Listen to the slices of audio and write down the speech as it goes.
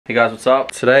Hey guys, what's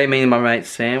up? Today, me and my mate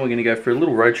Sam, we're gonna go for a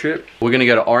little road trip. We're gonna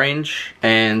go to Orange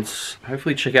and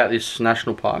hopefully check out this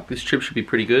national park. This trip should be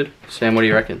pretty good. Sam, what do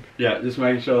you reckon? Yeah, just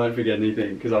making sure I don't forget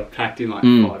anything because I've packed in like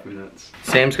 5 minutes.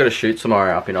 Sam's got a shoot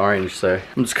tomorrow up in Orange, so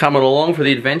I'm just coming along for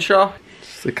the adventure.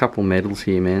 Just a couple medals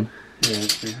here, man. Yeah,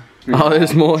 that's me. Oh,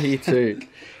 there's more here too.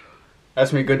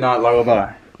 That's me good night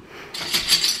lullaby.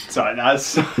 Sorry, that's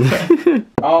so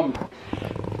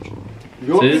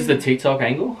this is the TikTok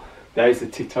angle? That is the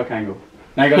TikTok angle.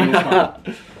 Now you got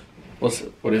this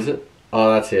one. What is it?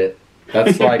 Oh, that's it.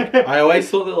 That's like, I always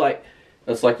thought that like,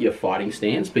 that's like your fighting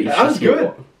stance, but it's that was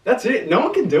good. That's it. No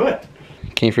one can do it.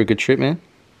 Came for a good trip, man.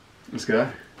 Let's go.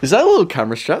 Is that a little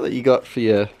camera strap that you got for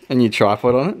your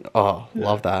tripod on it? Oh, yeah.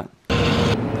 Love that.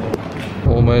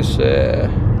 Almost there.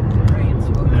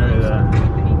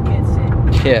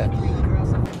 Yeah.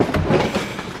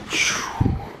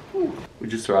 We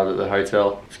just arrived at the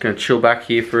hotel. Just gonna chill back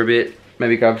here for a bit.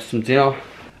 Maybe grab some dinner.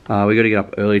 We gotta get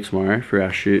up early tomorrow for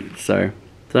our shoot, so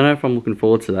don't know if I'm looking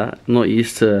forward to that. I'm not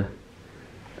used to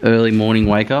early morning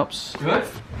wake ups. Good.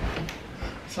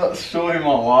 It's like the story of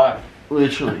my life.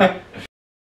 Literally.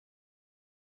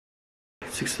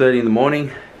 6:30 in the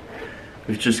morning.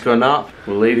 We've just gotten up.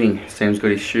 We're leaving. Sam's got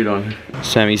his shoot on.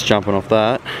 Sammy's jumping off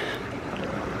that.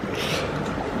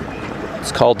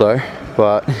 It's cold though,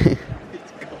 but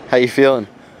how you feeling?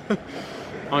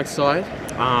 I'm excited.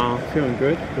 Feeling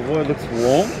good. The water looks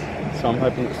warm, so I'm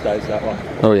hoping it stays that way.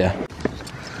 Oh yeah.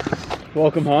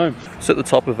 Welcome home. It's at the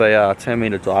top of a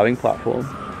 10-meter diving platform.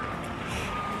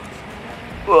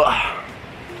 Ugh.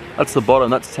 That's the bottom,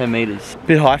 that's 10 meters.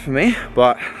 Bit high for me,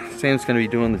 but Sam's gonna be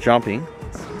doing the jumping.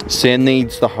 Sam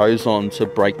needs the hose on to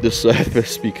break the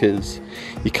surface because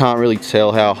you can't really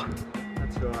tell how.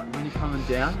 That's right. When you're coming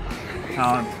down, you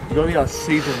gotta be able to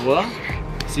see the water,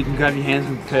 so you can grab your hands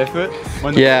and prepare for it.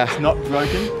 When the water's not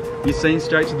broken, you're seeing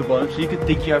straight to the bottom, so you could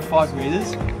think you have 5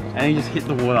 meters and you just hit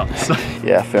the water. So.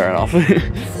 Yeah, fair enough.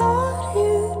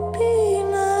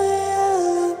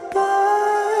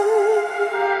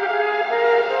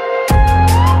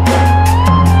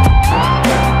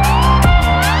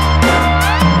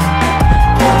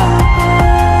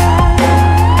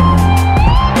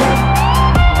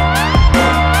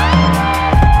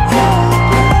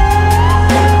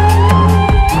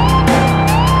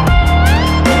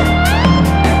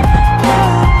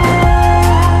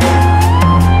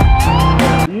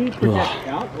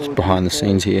 Behind the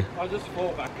scenes here. I'll just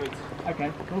fall backwards.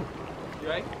 Okay, cool. You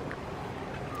ready?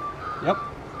 Yep.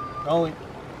 Rolling.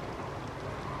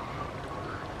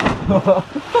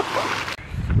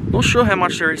 Not sure how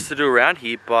much there is to do around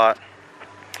here, but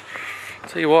I'll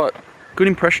tell you what, good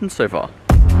impressions so far.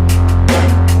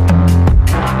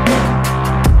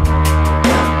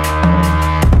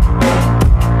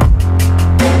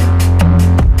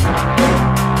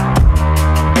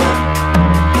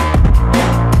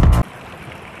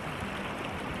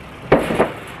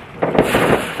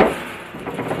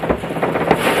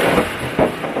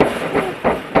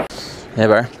 Yeah,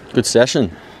 bro, good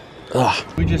session. Ugh.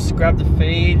 We just grabbed the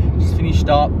feed, just finished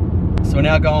up. So we're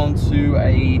now going to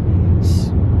a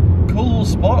cool little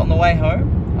spot on the way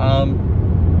home.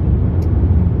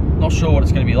 Not sure what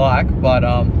it's going to be like, but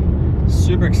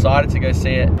super excited to go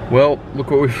see it. Well, look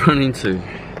what we've run into.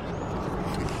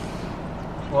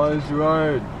 Closed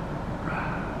road.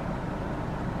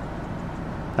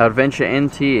 Our adventure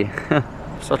ends here.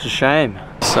 Such a shame.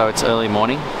 So it's early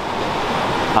morning.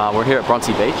 We're here at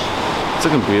Bronte Beach.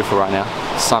 It's looking beautiful right now.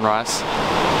 Sunrise.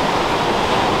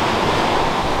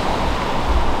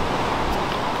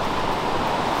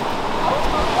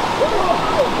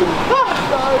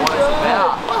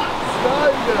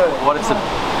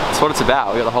 It's what it's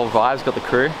about. We got the whole vibes, got the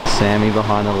crew. Sammy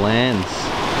behind the lens.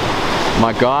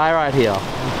 My guy right here.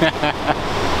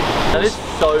 That is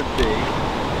so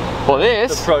big. For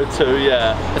this? The Pro 2,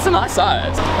 yeah. It's a nice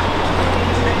size.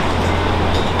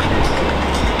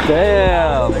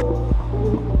 Damn.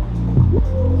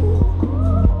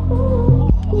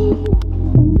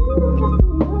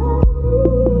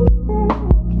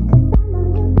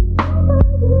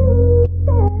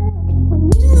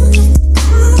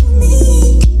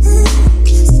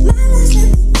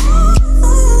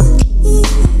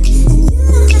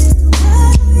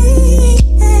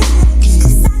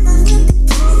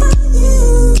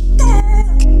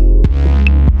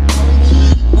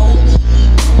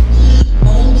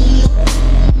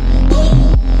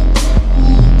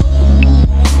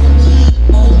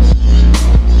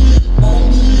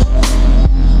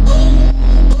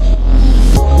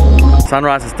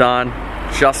 Sunrise is done,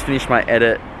 just finished my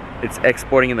edit. It's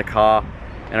exporting in the car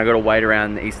and I gotta wait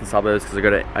around the eastern suburbs because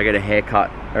I get a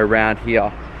haircut around here.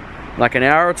 like an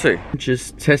hour or two.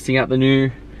 Just testing out the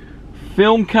new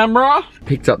film camera.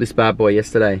 Picked up this bad boy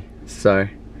yesterday, so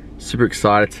super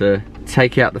excited to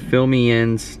take out the filming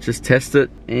and just test it,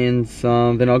 and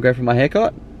then I'll go for my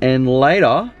haircut, and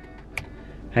later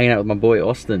hanging out with my boy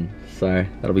Austin, so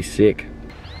that'll be sick.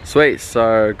 Sweet,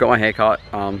 so got my haircut.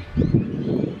 I'm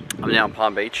now in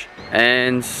Palm Beach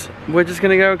and we're just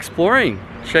gonna go exploring,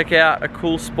 check out a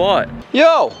cool spot.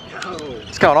 Yo!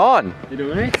 What's going on? You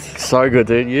doing it? So good,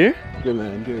 dude. You? Good,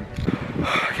 man, good.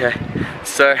 Okay,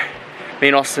 so me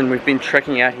and Austin, we've been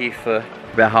trekking out here for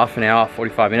about half an hour,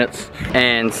 45 minutes,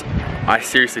 and I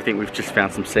seriously think we've just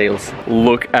found some seals.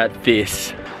 Look at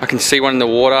this. I can see one in the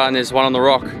water and there's one on the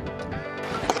rock.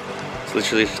 It's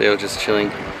literally a seal just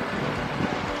chilling.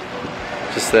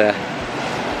 Just there.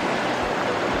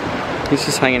 He's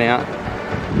just hanging out.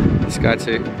 This guy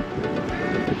too.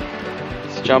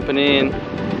 Just jumping in.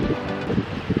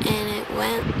 And it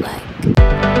went like...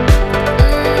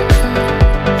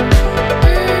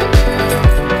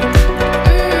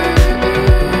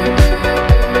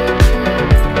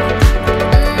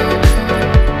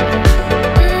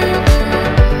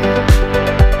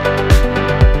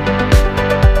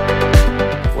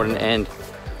 What an end.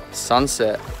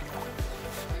 Sunset.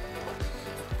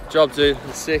 Good job, dude.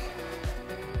 That's sick.